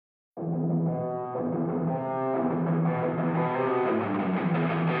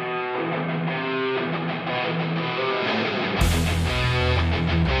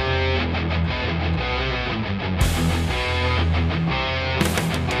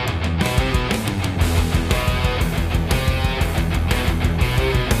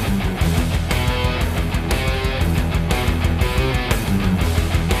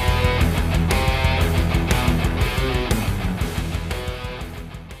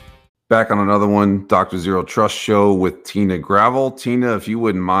Back on another one, Dr. Zero Trust Show with Tina Gravel. Tina, if you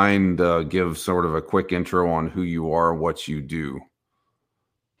wouldn't mind, give sort of a quick intro on who you are, what you do.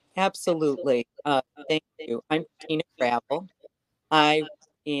 Absolutely. Thank you. I'm Tina Gravel. I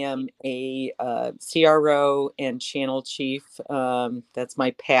am a CRO and channel chief. That's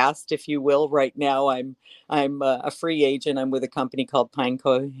my past, if you will. Right now, I'm a free agent. I'm with a company called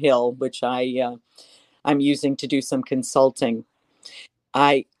Pineco Hill, which I'm using to do some consulting.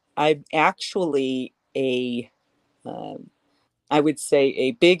 I I'm actually a I would say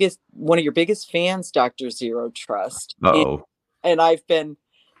a biggest one of your biggest fans, Dr. Zero Trust, Uh-oh. and I've been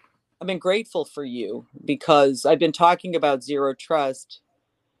grateful for you because I've been talking about Zero Trust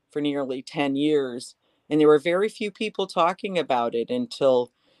for nearly 10 years, and there were very few people talking about it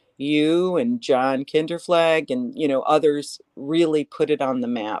until you and John Kinderflag and others really put it on the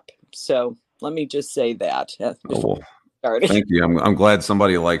map. So let me just say that Oh, before well, we started. thank you. I'm glad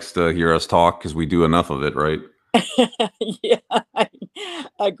somebody likes to hear us talk because we do enough of it, right? Yeah,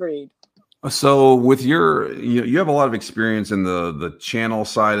 agreed. So with you have a lot of experience in the channel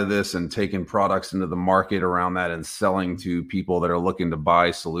side of this and taking products into the market around that and selling to people that are looking to buy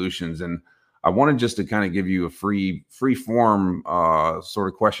solutions. And I wanted just to kind of give you a free form sort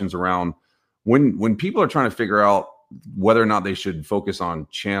of questions around when people are trying to figure out whether or not they should focus on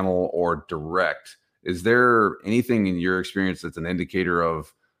channel or direct. Is there anything in your experience that's an indicator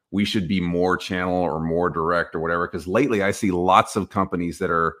of we should be more channel or more direct or whatever? Because lately I see lots of companies that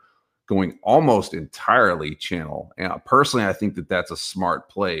are going almost entirely channel. And personally, I think that that's a smart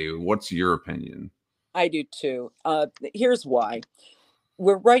play. What's your opinion? I do too. Here's why.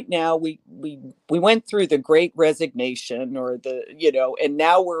 We're right now we went through the great resignation or and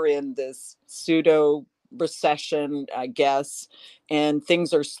now we're in this pseudo recession, I guess, and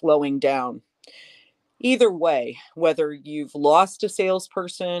things are slowing down. Either way, whether you've lost a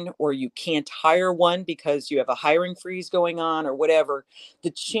salesperson or you can't hire one because you have a hiring freeze going on or whatever,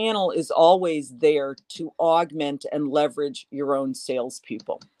 the channel is always there to augment and leverage your own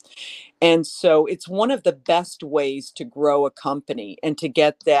salespeople. And so it's one of the best ways to grow a company and to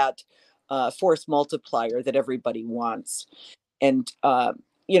get that force multiplier that everybody wants. And,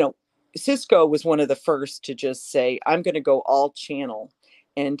 you know, Cisco was one of the first to just say, I'm going to go all channel.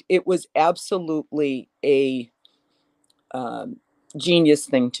 And it was absolutely a um, genius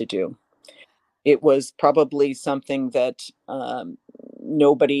thing to do. It was probably something that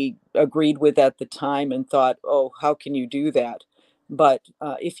nobody agreed with at the time and thought, oh, how can you do that? But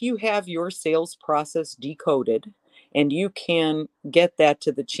if you have your sales process decoded and you can get that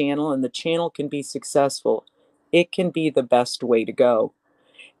to the channel and the channel can be successful, it can be the best way to go.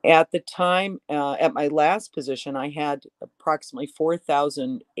 At the time, at my last position, I had approximately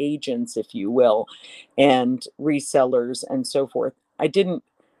 4,000 agents, if you will, and resellers and so forth. I didn't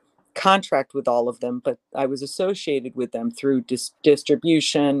contract with all of them, but I was associated with them through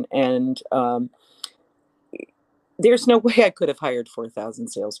distribution. And there's no way I could have hired 4,000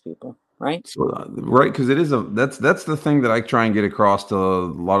 salespeople, right? So, right, because it is that's the thing that I try and get across to a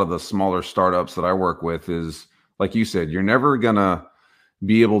lot of the smaller startups that I work with is like you said, you're never gonna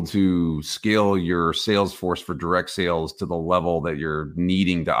be able to scale your sales force for direct sales to the level that you're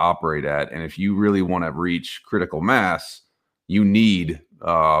needing to operate at. And if you really want to reach critical mass, you need,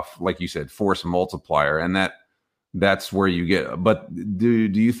 like you said, force multiplier, and that's where you get. But do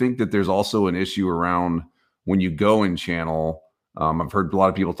you think that there's also an issue around when you go in channel? I've heard a lot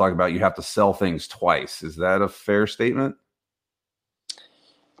of people talk about you have to sell things twice. Is that a fair statement?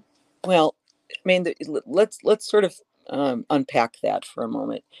 Well, I mean, let's sort of unpack that for a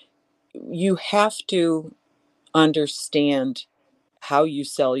moment. You have to understand how you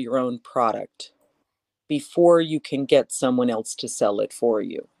sell your own product before you can get someone else to sell it for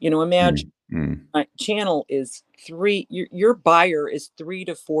you. Imagine Mm, mm. channel is your buyer is 3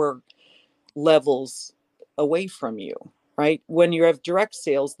 to 4 levels away from you, right? When you have direct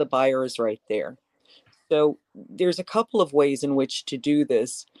sales, the buyer is right there. So there's a couple of ways in which to do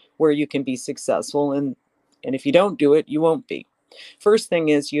this where you can be successful, and if you don't do it, you won't be. First thing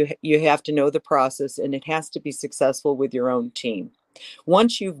is you have to know the process, and it has to be successful with your own team.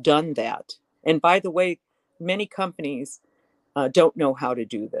 Once you've done that, and by the way, many companies don't know how to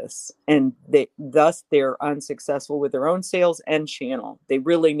do this, and they're unsuccessful with their own sales and channel. They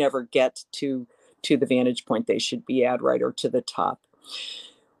really never get to the vantage point they should be at, right, or to the top.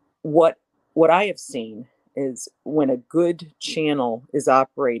 What what I have seen is when a good channel is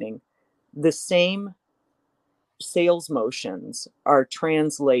operating, the same sales motions are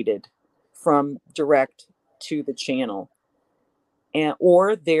translated from direct to the channel, and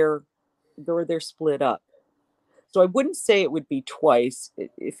or they're split up. So I wouldn't say it would be twice.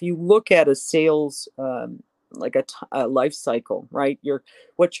 If you look at a sales, like a life cycle, right?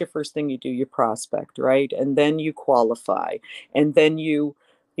 What's your first thing you do? You prospect, right? And then you qualify, and then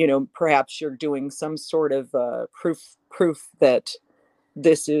perhaps you're doing some sort of proof that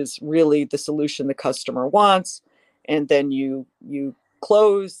this is really the solution the customer wants, and then you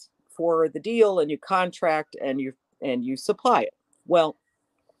close for the deal, and you contract, and you supply it. Well,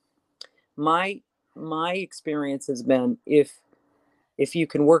 my my experience has been, if you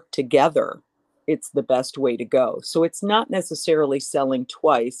can work together, it's the best way to go. So it's not necessarily selling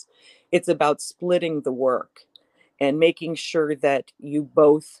twice. It's about splitting the work and making sure that you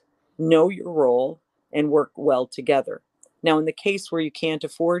both know your role and work well together. Now, in the case where you can't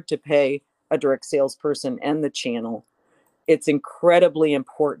afford to pay a direct salesperson and the channel, it's incredibly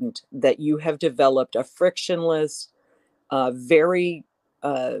important that you have developed a frictionless, very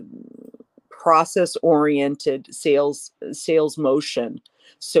process-oriented sales motion,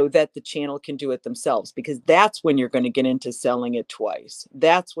 so that the channel can do it themselves, because that's when you're going to get into selling it twice.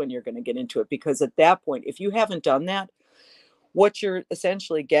 That's when you're going to get into it, because at that point, if you haven't done that, what you're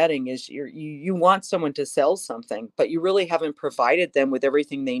essentially getting is you want someone to sell something, but you really haven't provided them with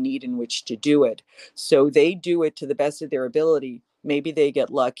everything they need in which to do it. So they do it to the best of their ability. Maybe they get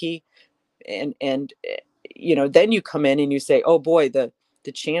lucky, and then you come in and you say, oh boy, the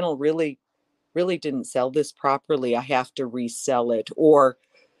channel really didn't sell this properly. I have to resell it. Or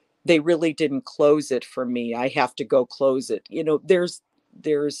they really didn't close it for me. I have to go close it.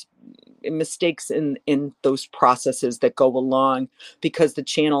 There's mistakes in those processes that go along because the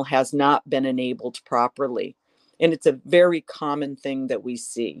channel has not been enabled properly. And it's a very common thing that we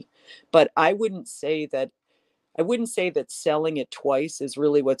see. But I wouldn't say that selling it twice is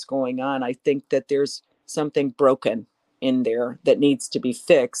really what's going on. I think that there's something broken in there that needs to be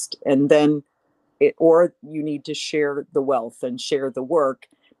fixed. And then or you need to share the wealth and share the work,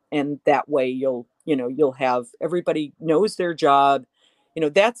 and that way you'll have everybody knows their job.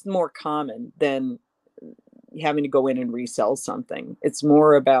 That's more common than having to go in and resell something. It's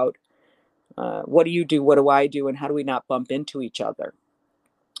more about what do you do, what do I do, and how do we not bump into each other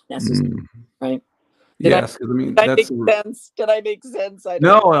necessarily, right? Yes, because I mean, Did I make sense? Did I make sense?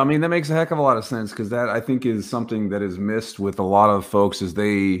 No, I mean, that makes a heck of a lot of sense, because that, I think, is something that is missed with a lot of folks. Is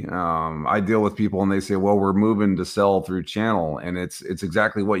I deal with people and they say, well, we're moving to sell through channel. And it's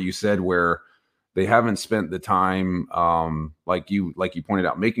exactly what you said, where they haven't spent the time, like you pointed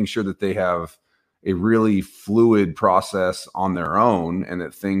out, making sure that they have a really fluid process on their own, and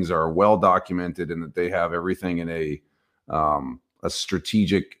that things are well documented, and that they have everything in a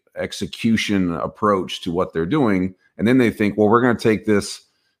strategic execution approach to what they're doing. And then they think, well, we're going to take this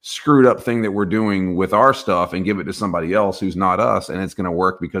screwed up thing that we're doing with our stuff and give it to somebody else who's not us, and it's going to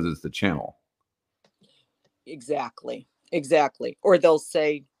work because it's the channel. Exactly. Or they'll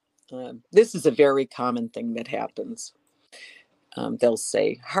say, this is a very common thing that happens. They'll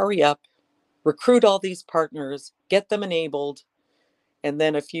say, hurry up, recruit all these partners, get them enabled. And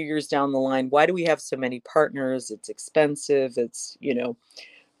then a few years down the line, why do we have so many partners? It's expensive. It's,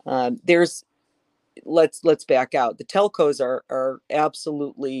 let's back out. The telcos are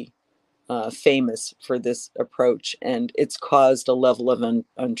absolutely famous for this approach, and it's caused a level of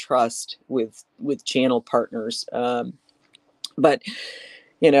untrust with channel partners. But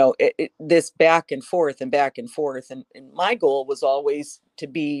this back and forth, and my goal was always to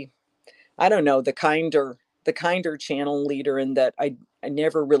be, I don't know, the kinder channel leader, in that I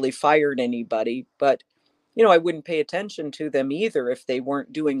never really fired anybody, but I wouldn't pay attention to them either if they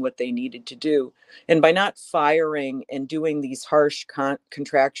weren't doing what they needed to do. And by not firing and doing these harsh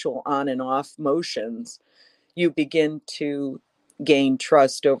contractual on and off motions, you begin to gain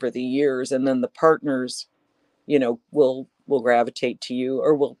trust over the years, and then the partners, will gravitate to you,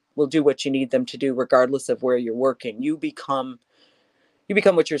 or will do what you need them to do, regardless of where you're working. You become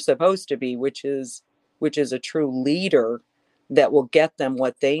what you're supposed to be, which is a true leader that will get them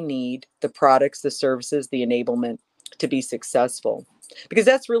what they need, the products, the services, the enablement, to be successful. Because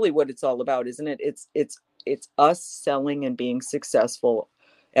that's really what it's all about, isn't it? It's us selling and being successful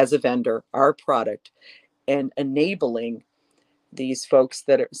as a vendor, our product, and enabling these folks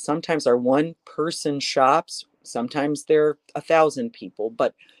that sometimes are one-person shops, sometimes they're 1,000 people,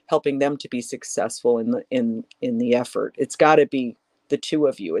 but helping them to be successful in the effort. It's got to be the two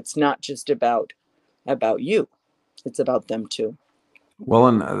of you. It's not just about you. It's about them too. Well,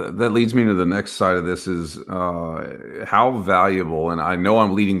 and that leads me to the next side of this, is how valuable, and I know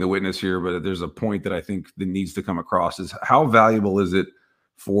I'm leading the witness here, but there's a point that I think that needs to come across, is how valuable is it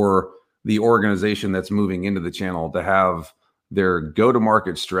for the organization that's moving into the channel to have their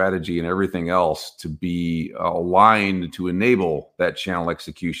go-to-market strategy and everything else to be aligned to enable that channel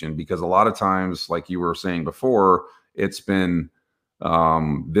execution. Because a lot of times, like you were saying before, it's been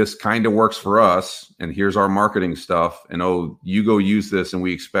this kind of works for us, and here's our marketing stuff, and oh, you go use this, and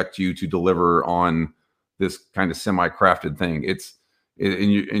we expect you to deliver on this kind of semi-crafted thing.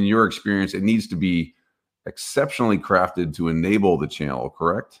 In your experience, it needs to be exceptionally crafted to enable the channel,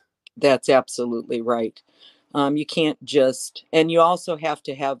 correct? That's absolutely right. You can't just, and you also have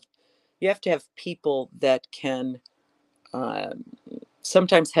to have, people that can uh,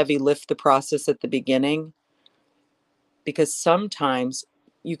 sometimes heavy lift the process at the beginning, because sometimes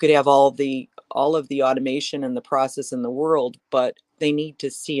you could have all of the automation and the process in the world, but they need to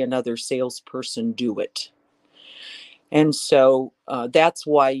see another salesperson do it. And so that's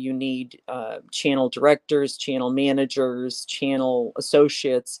why you need channel directors, channel managers, channel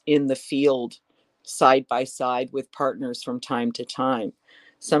associates in the field side by side with partners from time to time.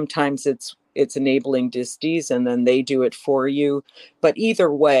 Sometimes it's enabling disties and then they do it for you. But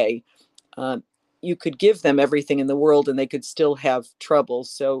either way, uh, you could give them everything in the world and they could still have trouble.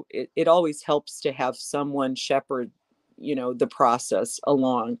 So it always helps to have someone shepherd, the process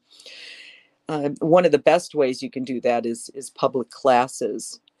along. One of the best ways you can do that is public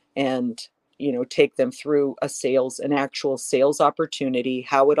classes, and take them through an actual sales opportunity,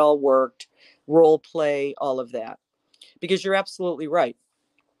 how it all worked, role play, all of that. Because you're absolutely right.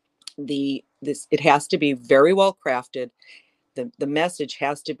 It has to be very well crafted. The message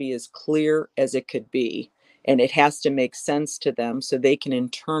has to be as clear as it could be, and it has to make sense to them so they can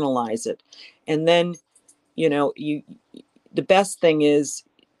internalize it. And then you the best thing is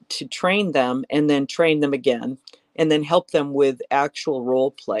to train them and then train them again and then help them with actual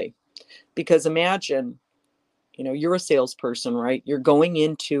role play. Because imagine, you're a salesperson, right? You're going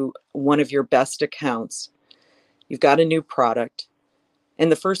into one of your best accounts. You've got a new product,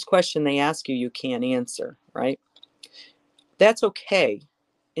 and the first question they ask you, you can't answer, right? That's okay.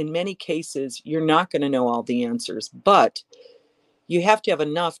 In many cases, you're not going to know all the answers, but you have to have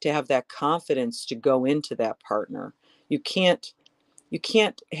enough to have that confidence to go into that partner. You can't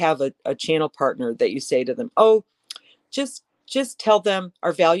have a channel partner that you say to them, oh, just tell them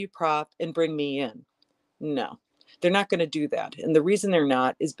our value prop and bring me in. No, they're not going to do that. And the reason they're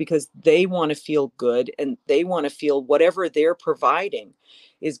not is because they want to feel good and they want to feel whatever they're providing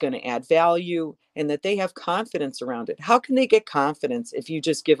is going to add value and that they have confidence around it. How can they get confidence if you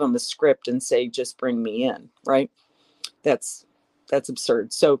just give them a script and say, just bring me in, right? That's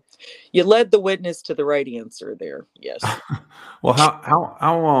absurd. So you led the witness to the right answer there. Yes. Well,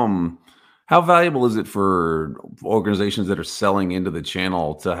 how valuable is it for organizations that are selling into the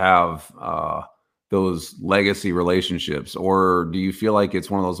channel to have those legacy relationships, or do you feel like it's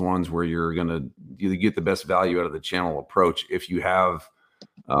one of those ones where you're going to get the best value out of the channel approach if you have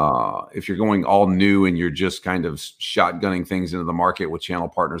if you're going all new and you're just kind of shotgunning things into the market with channel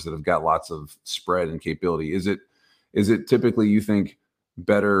partners that have got lots of spread and capability? Is it typically, you think,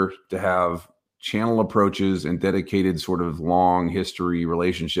 better to have channel approaches and dedicated sort of long history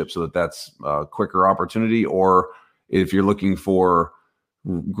relationships so that that's a quicker opportunity? Or if you're looking for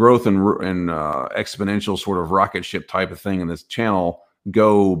growth and exponential sort of rocket ship type of thing in this channel,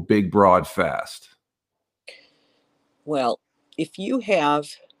 go big, broad, fast? Well, if you have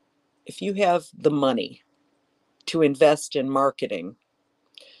the money to invest in marketing,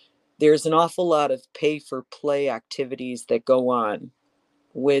 there's an awful lot of pay for play activities that go on,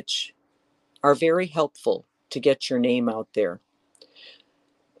 which are very helpful to get your name out there.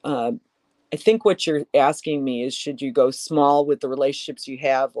 I think what you're asking me is, should you go small with the relationships you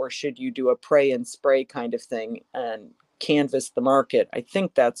have, or should you do a pray and spray kind of thing and canvas the market? I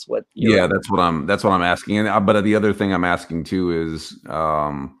think that's what you're Yeah, that's what I'm asking. And but the other thing I'm asking too is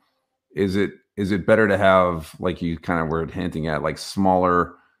it better to have, like you kind of were hinting at, like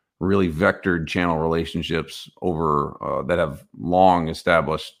smaller, really vectored channel relationships over that have long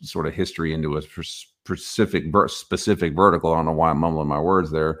established sort of history into a specific vertical? I don't know why I'm mumbling my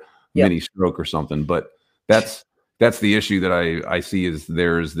words there, Yep. mini stroke or something, but that's the issue that I see is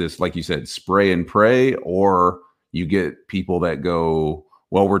there's this, like you said, spray and pray, or you get people that go,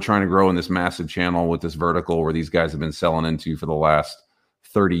 well, we're trying to grow in this massive channel with this vertical where these guys have been selling into for the last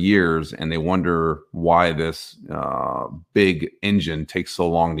 30 years, and they wonder why this big engine takes so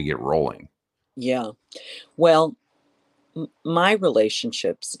long to get rolling. Yeah. Well, my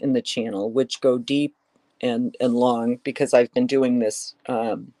relationships in the channel, which go deep and long, because I've been doing this,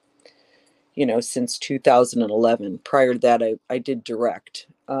 since 2011. Prior to that, I did direct.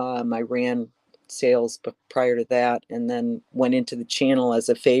 I ran sales but prior to that, and then went into the channel as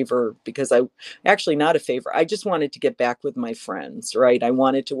a favor because actually not a favor. I just wanted to get back with my friends, right? I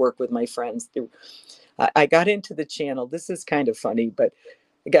wanted to work with my friends. I got into the channel. This is kind of funny, but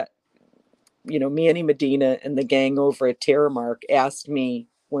I got, Manny Medina and the gang over at Terramark asked me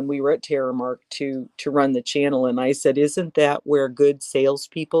when we were at Terramark to run the channel, and I said, "Isn't that where good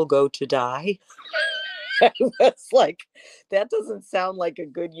salespeople go to die?" I was like, that doesn't sound like a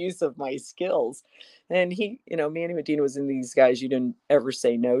good use of my skills. And Manny Medina was in these guys you didn't ever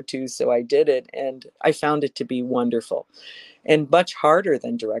say no to. So I did it, and I found it to be wonderful and much harder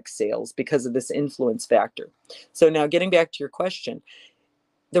than direct sales because of this influence factor. So now getting back to your question,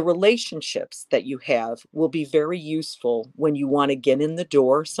 the relationships that you have will be very useful when you want to get in the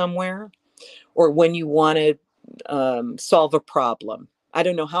door somewhere or when you want to solve a problem. I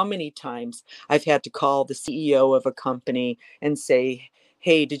don't know how many times I've had to call the CEO of a company and say,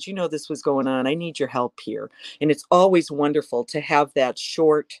 "Hey, did you know this was going on? I need your help here." And it's always wonderful to have that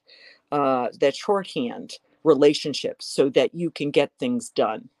shorthand relationship so that you can get things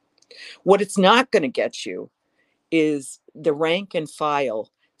done. What it's not going to get you is the rank and file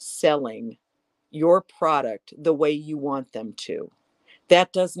selling your product the way you want them to.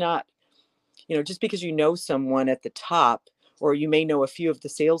 That does not, just because you know someone at the top, or you may know a few of the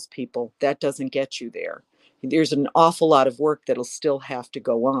salespeople, that doesn't get you there. There's an awful lot of work that'll still have to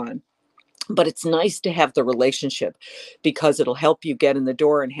go on. But it's nice to have the relationship because it'll help you get in the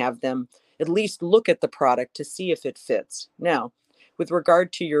door and have them at least look at the product to see if it fits. Now, with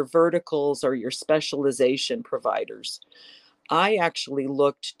regard to your verticals or your specialization providers, I actually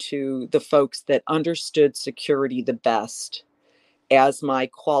looked to the folks that understood security the best as my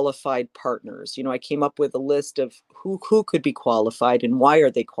qualified partners. I came up with a list of who could be qualified and why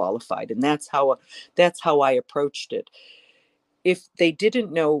are they qualified, and that's how I approached it. If they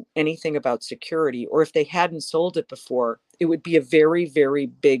didn't know anything about security, or if they hadn't sold it before, it would be a very, very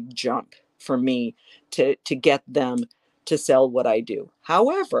big jump for me to get them to sell what I do.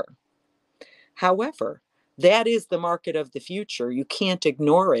 However, that is the market of the future. You can't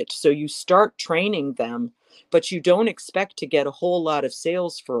ignore it. So you start training them, but you don't expect to get a whole lot of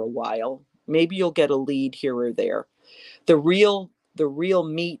sales for a while. Maybe you'll get a lead here or there. The real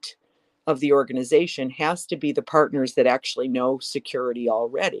meat of the organization has to be the partners that actually know security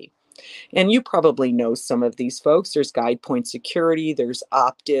already. And you probably know some of these folks. There's GuidePoint Security, there's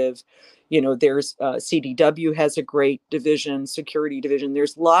Optiv, there's CDW has a great division, security division.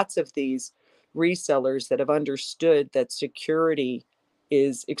 There's lots of these resellers that have understood that security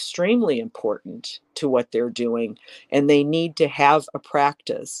is extremely important to what they're doing, and they need to have a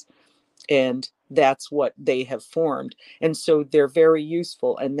practice. And that's what they have formed. And so they're very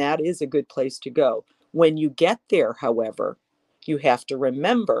useful, and that is a good place to go. When you get there, however, you have to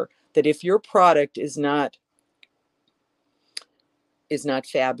remember that if your product is not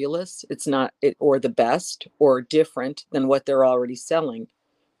fabulous, or the best or different than what they're already selling,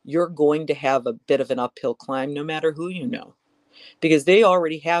 you're going to have a bit of an uphill climb no matter who you know, because they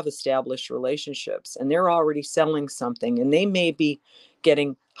already have established relationships and they're already selling something, and they may be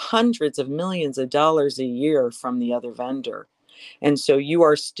getting hundreds of millions of dollars a year from the other vendor. And so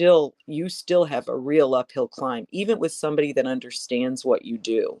you still have a real uphill climb, even with somebody that understands what you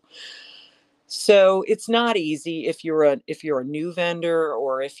do. So it's not easy if you're a new vendor,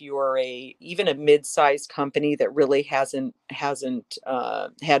 or if you're even a mid-sized company that really hasn't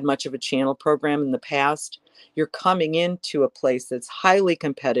had much of a channel program in the past. You're coming into a place that's highly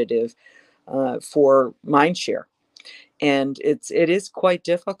competitive for mindshare, and it is quite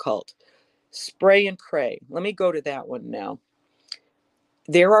difficult. Spray and pray. Let me go to that one now.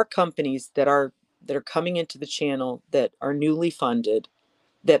 There are companies that are coming into the channel that are newly funded,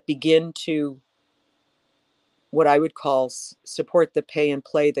 that begin to, what I would call, support the pay and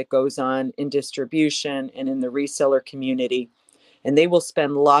play that goes on in distribution and in the reseller community. And they will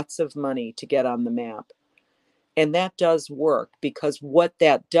spend lots of money to get on the map. And that does work, because what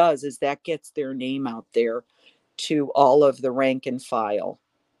that does is that gets their name out there to all of the rank and file,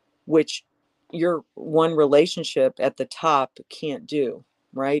 which your one relationship at the top can't do,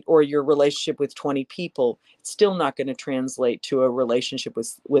 right? Or your relationship with 20 people, it's still not going to translate to a relationship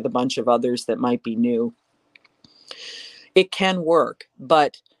with a bunch of others that might be new. It can work,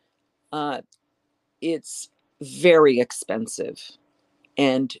 but it's very expensive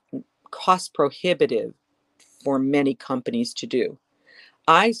and cost prohibitive for many companies to do.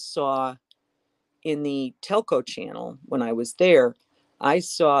 I saw in the telco channel when I was there, I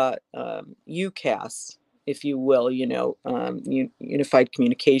saw UCaaS, if you will, Unified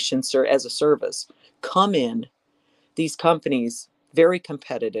Communications as a Service, come in. These companies, very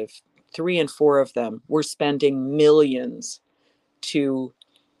competitive, three and four of them were spending millions to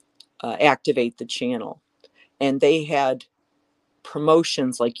activate the channel. And they had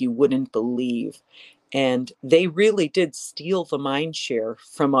promotions like you wouldn't believe. And they really did steal the mind share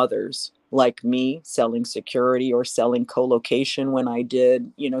from others like me selling security or selling co-location when I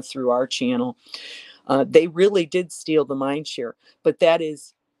did, through our channel. They really did steal the mind share, but that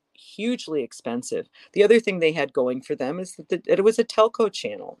is hugely expensive. The other thing they had going for them is that it was a telco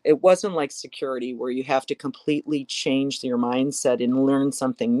channel. It wasn't like security where you have to completely change your mindset and learn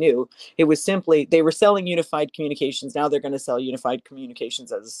something new. It was simply they were selling unified communications. Now they're going to sell unified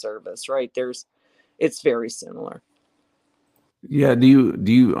communications as a service, right? It's very similar. Yeah. Do you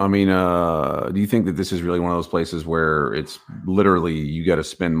think that this is really one of those places where it's literally you got to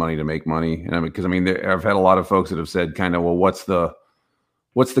spend money to make money? And because I've had a lot of folks that have said kind of, well, what's the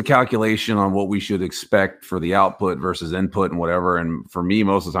calculation on what we should expect for the output versus input and whatever? And for me,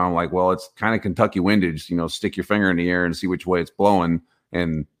 most of the time, I'm like, well, it's kind of Kentucky windage, stick your finger in the air and see which way it's blowing,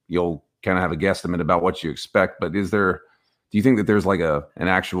 and you'll kind of have a guesstimate about what you expect. But do you think that there's like an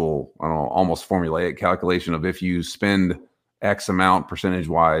actual, I don't know, almost formulaic calculation of if you spend X amount percentage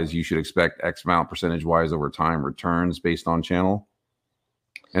wise, you should expect X amount percentage wise over time returns based on channel?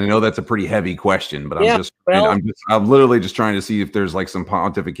 And I know that's a pretty heavy question, but Yeah, I'm literally just trying to see if there's like some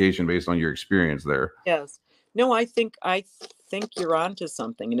pontification based on your experience there. yes. No, I think you're onto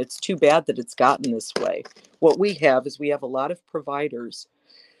something, and it's too bad that it's gotten this way. What we have is we have a lot of providers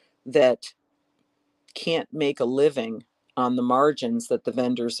that can't make a living on the margins that the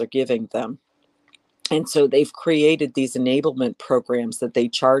vendors are giving them. And so they've created these enablement programs that they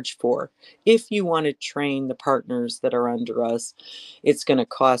charge for. If you want to train the partners that are under us, it's going to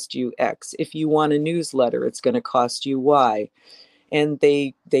cost you X. If you want a newsletter, it's going to cost you Y. And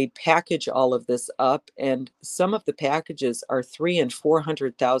they package all of this up, and some of the packages are $300,000 and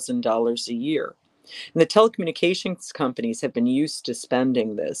 $400,000 a year. And the telecommunications companies have been used to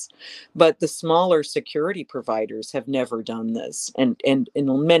spending this, but the smaller security providers have never done this, and in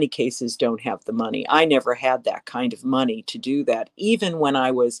many cases don't have the money. I never had that kind of money to do that, even when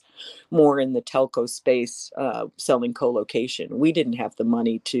I was more in the telco space, selling co-location. We didn't have the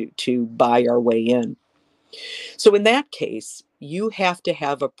money to buy our way in. So in that case, you have to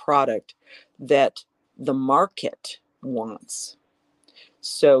have a product that the market wants.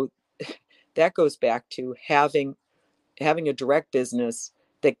 So that goes back to having a direct business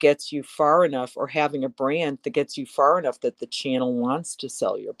that gets you far enough, or having a brand that gets you far enough that the channel wants to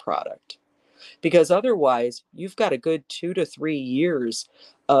sell your product. Because otherwise, you've got a good 2 to 3 years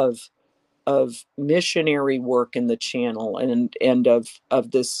of missionary work in the channel, and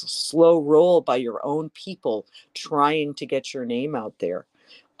of this slow roll by your own people trying to get your name out there.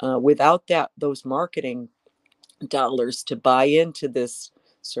 Without those marketing dollars to buy into this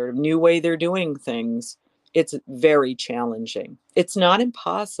sort of new way they're doing things, it's very challenging. It's not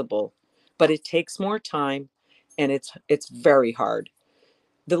impossible, but it takes more time, and it's very hard.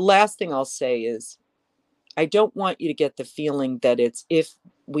 The last thing I'll say is I don't want you to get the feeling that it's if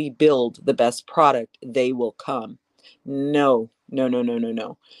we build the best product, they will come. No, no, no, no, no,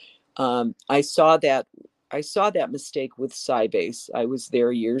 no. I saw that mistake with Sybase. I was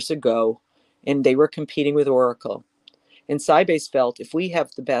there years ago, and they were competing with Oracle. And Sybase felt if we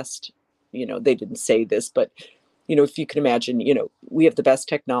have the best, they didn't say this, but if you can imagine, we have the best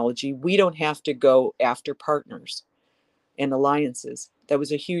technology. We don't have to go after partners and alliances. That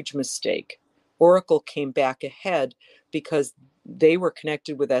was a huge mistake. Oracle came back ahead because they were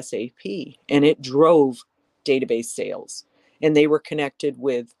connected with SAP, and it drove database sales. And they were connected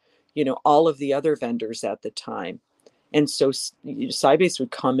with, all of the other vendors at the time. And so Sybase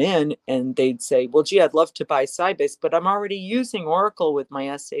would come in and they'd say, well, gee, I'd love to buy Sybase, but I'm already using Oracle with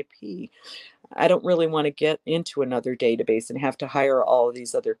my SAP. I don't really want to get into another database and have to hire all of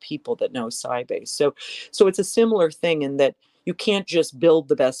these other people that know Sybase. So it's a similar thing in that you can't just build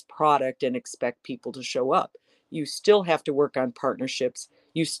the best product and expect people to show up. You still have to work on partnerships.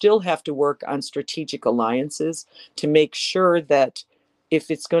 You still have to work on strategic alliances to make sure that if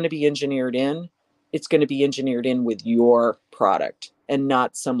it's going to be engineered in, it's going to be engineered in with your product and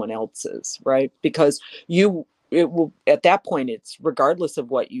not someone else's, right? Because it will, at that point, it's regardless of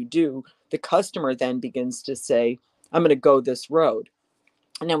what you do, the customer then begins to say, I'm going to go this road.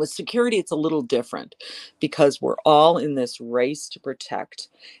 Now with security, it's a little different because we're all in this race to protect,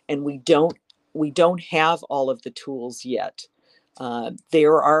 and we don't have all of the tools yet.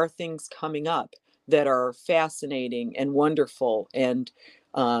 There are things coming up that are fascinating and wonderful, and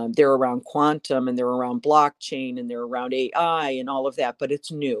they're around quantum, and they're around blockchain, and they're around AI and all of that, but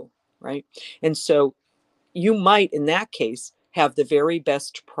it's new, right? And so you might, in that case, have the very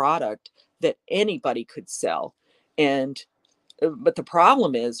best product that anybody could sell. And but the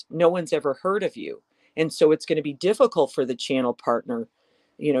problem is no one's ever heard of you. And so it's going to be difficult for the channel partner,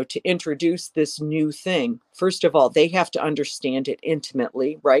 to introduce this new thing. First of all, they have to understand it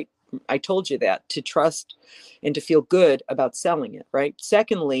intimately, right? I told you that, to trust and to feel good about selling it, right?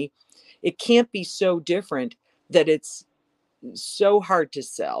 Secondly, it can't be so different that it's so hard to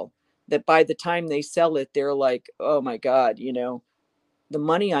sell that by the time they sell it, they're like, oh my God, the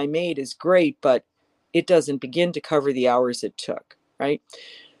money I made is great, but it doesn't begin to cover the hours it took, right?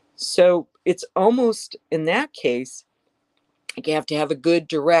 So it's almost in that case, like you have to have a good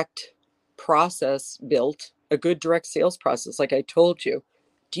direct process built, a good direct sales process, like I told you.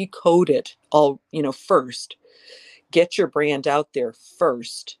 Decode it all, first. Get your brand out there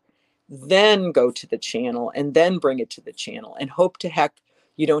first, then go to the channel and then bring it to the channel and hope to heck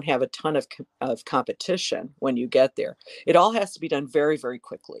you don't have a ton of competition when you get there. It all has to be done very, very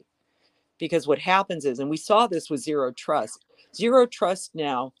quickly, because what happens is, and we saw this with zero trust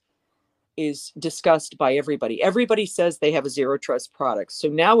now is discussed by everybody. Everybody says they have a zero trust product. So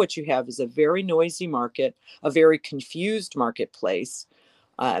now what you have is a very noisy market, a very confused marketplace.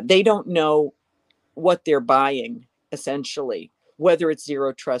 They don't know what they're buying, essentially, whether it's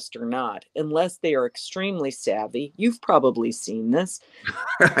zero trust or not, unless they are extremely savvy. You've probably seen this.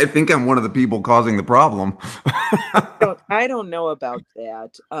 I think I'm one of the people causing the problem. I don't know about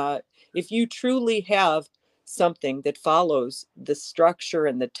that. If you truly have something that follows the structure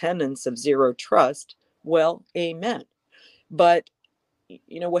and the tenets of zero trust, well, amen. But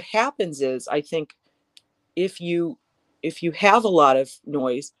what happens is, I think, if you have a lot of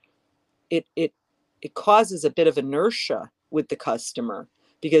noise, it causes a bit of inertia with the customer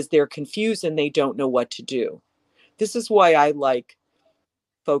because they're confused and they don't know what to do. This is why I like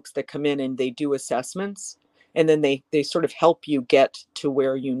folks that come in and they do assessments, and then they sort of help you get to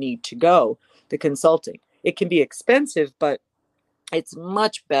where you need to go. The consulting, it can be expensive, but it's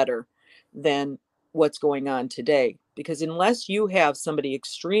much better than what's going on today, because unless you have somebody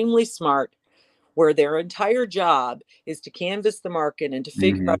extremely smart where their entire job is to canvas the market and to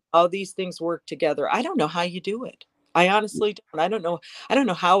figure Mhm. out how these things work together, I don't know how you do it. I honestly don't. I don't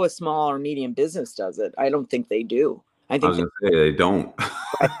know how a small or medium business does it. I don't think they do. I I think was gonna say they don't.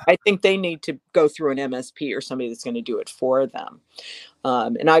 I think they need to go through an MSP or somebody that's going to do it for them.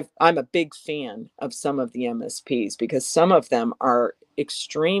 And I'm a big fan of some of the MSPs because some of them are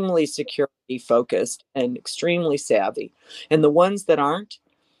extremely security focused and extremely savvy. And the ones that aren't,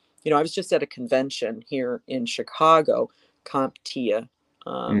 I was just at a convention here in Chicago, CompTIA,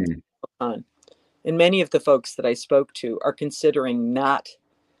 Mm. and many of the folks that I spoke to are considering not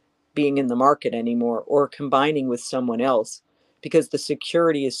being in the market anymore or combining with someone else because the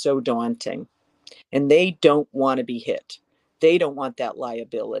security is so daunting and they don't want to be hit. They don't want that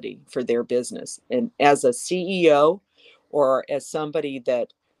liability for their business. And as a CEO or as somebody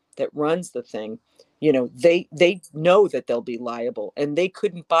that runs the thing, they know that they'll be liable and they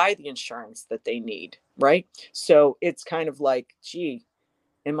couldn't buy the insurance that they need, right? So it's kind of like, gee,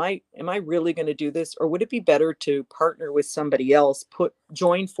 am I really going to do this, or would it be better to partner with somebody else,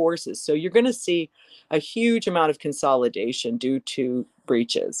 join forces? So you're going to see a huge amount of consolidation due to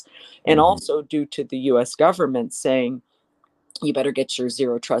breaches, and Mhm. also due to the US government saying you better get your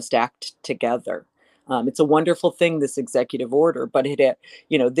zero trust act together. It's a wonderful thing, this executive order, but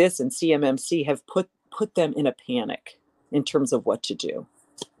this and CMMC have put them in a panic in terms of what to do.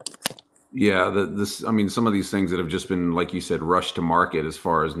 Yeah, I mean, some of these things that have just been, like you said, rushed to market as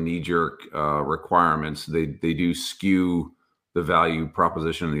far as knee-jerk requirements, they do skew the value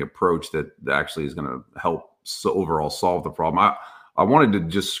proposition and the approach that actually is going to help overall solve the problem. I wanted to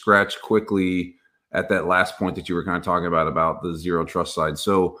just scratch quickly at that last point that you were kind of talking about the zero trust side.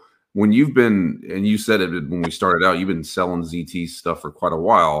 So when you've been, and you said it when we started out, you've been selling ZT stuff for quite a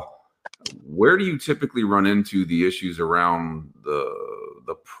while. Where do you typically run into the issues around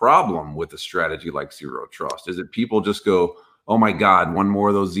the problem with a strategy like zero trust? Is it people just go, oh my God, one more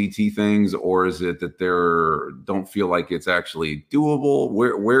of those ZT things, or is it that they're don't feel like it's actually doable?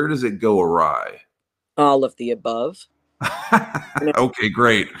 Where does it go awry? All of the above. Okay,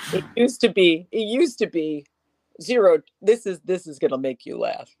 great. It used to be zero. This is going to make you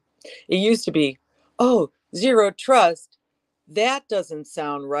laugh. It used to be, oh, zero trust. That doesn't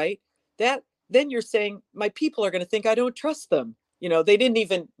sound right. That Then you're saying my people are going to think I don't trust them. They didn't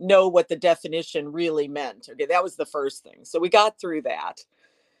even know what the definition really meant. Okay, that was the first thing. So we got through that.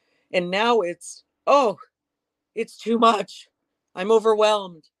 And now oh, it's too much. I'm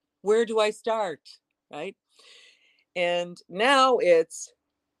overwhelmed. Where do I start? Right? And now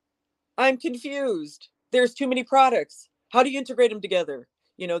I'm confused. There's too many products. How do you integrate them together?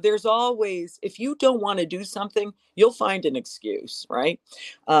 There's always, if you don't want to do something, you'll find an excuse, right?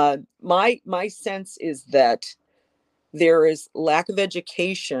 My sense is that there is lack of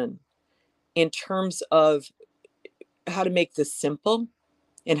education in terms of how to make this simple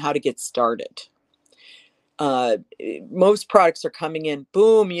and how to get started. Most products are coming in,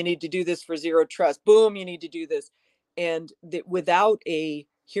 boom, you need to do this for zero trust, boom, you need to do this. And without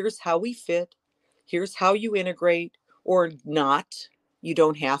here's how we fit, here's how you integrate or not. You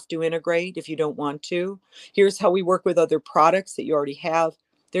don't have to integrate if you don't want to. Here's how we work with other products that you already have.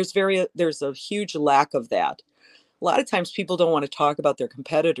 There's a huge lack of that. A lot of times people don't want to talk about their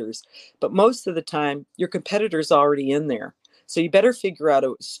competitors, but most of the time your competitor's already in there. So you better figure out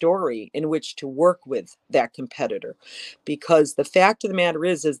a story in which to work with that competitor, because the fact of the matter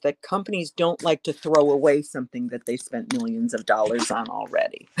is that companies don't like to throw away something that they spent millions of dollars on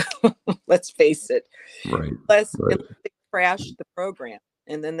already. Let's face it. Right. Unless they crash the program,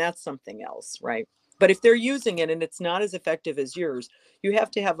 and then that's something else, right? But if they're using it and it's not as effective as yours, you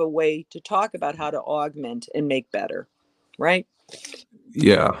have to have a way to talk about how to augment and make better, right?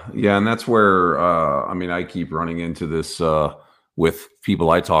 Yeah. And that's where, I keep running into this with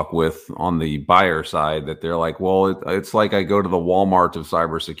people I talk with on the buyer side, that they're like, well, it's like I go to the Walmart of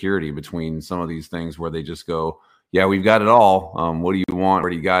cybersecurity between some of these things, where they just go, yeah, we've got it all. What do you want?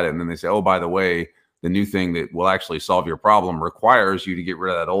 Where do you got it? And then they say, oh, by the way, the new thing that will actually solve your problem requires you to get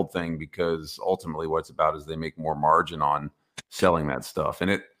rid of that old thing, because ultimately what it's about is they make more margin on selling that stuff.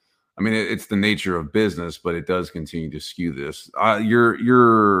 And it's the nature of business, but it does continue to skew this.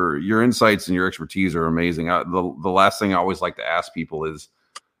 Your insights and your expertise are amazing. The last thing I always like to ask people is,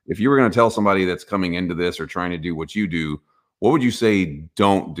 if you were going to tell somebody that's coming into this or trying to do what you do, what would you say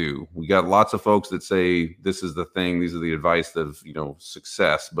don't do? We got lots of folks that say this is the thing, these are the advice of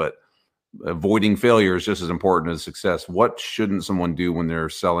success, but avoiding failure is just as important as success. What shouldn't someone do when they're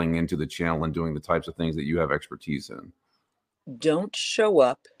selling into the channel and doing the types of things that you have expertise in? Don't show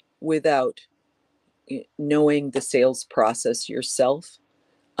up without knowing the sales process yourself,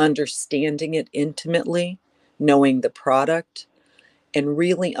 understanding it intimately, knowing the product, and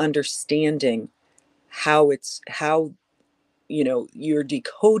really understanding how you're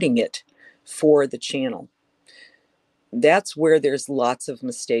decoding it for the channel. That's where there's lots of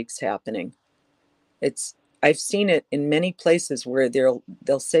mistakes happening. I've seen it in many places where they'll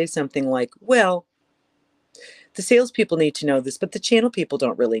say something like, well, the salespeople need to know this, but the channel people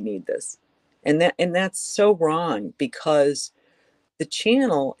don't really need this. And that's so wrong, because the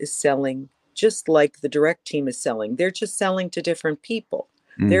channel is selling just like the direct team is selling. They're just selling to different people.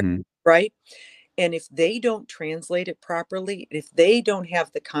 They're right. And if they don't translate it properly, if they don't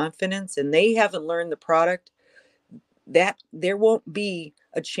have the confidence and they haven't learned the product, that there won't be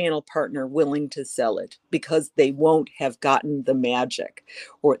a channel partner willing to sell it, because they won't have gotten the magic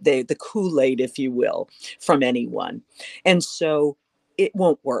or the Kool-Aid, if you will, from anyone. And so it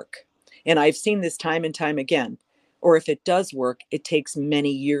won't work. And I've seen this time and time again. Or if it does work, it takes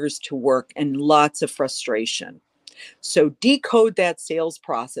many years to work and lots of frustration. So decode that sales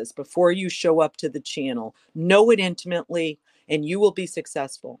process before you show up to the channel. Know it intimately, and you will be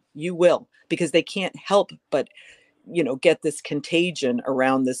successful. You will, because they can't help but get this contagion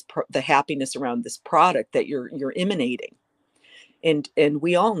around the happiness around this product that you're emanating. And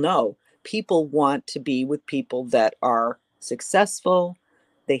we all know people want to be with people that are successful.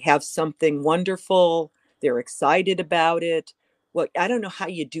 They have something wonderful. They're excited about it. Well, I don't know how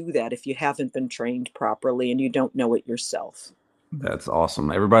you do that if you haven't been trained properly and you don't know it yourself. That's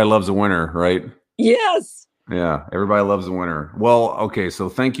awesome. Everybody loves a winner, right? Yes. Yeah, everybody loves a winner. Well, okay, so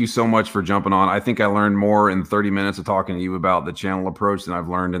thank you so much for jumping on. I think I learned more in 30 minutes of talking to you about the channel approach than I've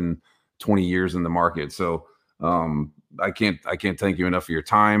learned in 20 years in the market. So I can't thank you enough for your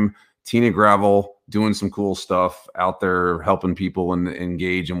time. Tina Gravel doing some cool stuff out there, helping people and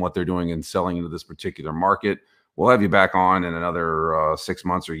engage in what they're doing and selling into this particular market. We'll have you back on in another 6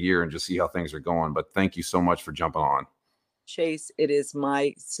 months or a year and just see how things are going. But thank you so much for jumping on. Chase, it is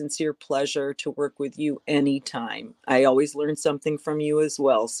my sincere pleasure to work with you anytime. I always learn something from you as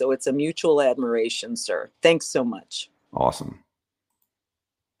well. So it's a mutual admiration, sir. Thanks so much. Awesome.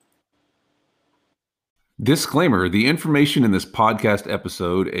 Disclaimer: the information in this podcast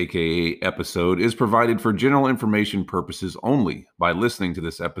episode, aka episode, is provided for general information purposes only. By listening to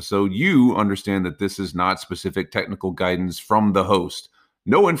this episode, you understand that this is not specific technical guidance from the host.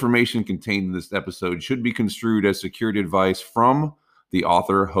 No information contained in this episode should be construed as security advice from the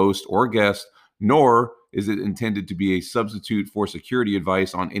author, host, or guest, nor is it intended to be a substitute for security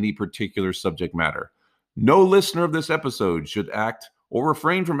advice on any particular subject matter. No listener of this episode should act or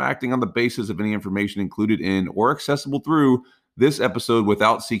refrain from acting on the basis of any information included in or accessible through this episode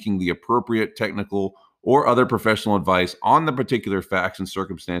without seeking the appropriate technical or other professional advice on the particular facts and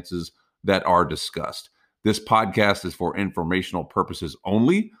circumstances that are discussed. This podcast is for informational purposes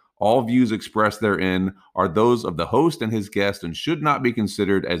only. All views expressed therein are those of the host and his guest and should not be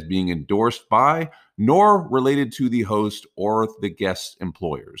considered as being endorsed by nor related to the host or the guest's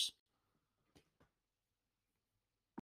employers.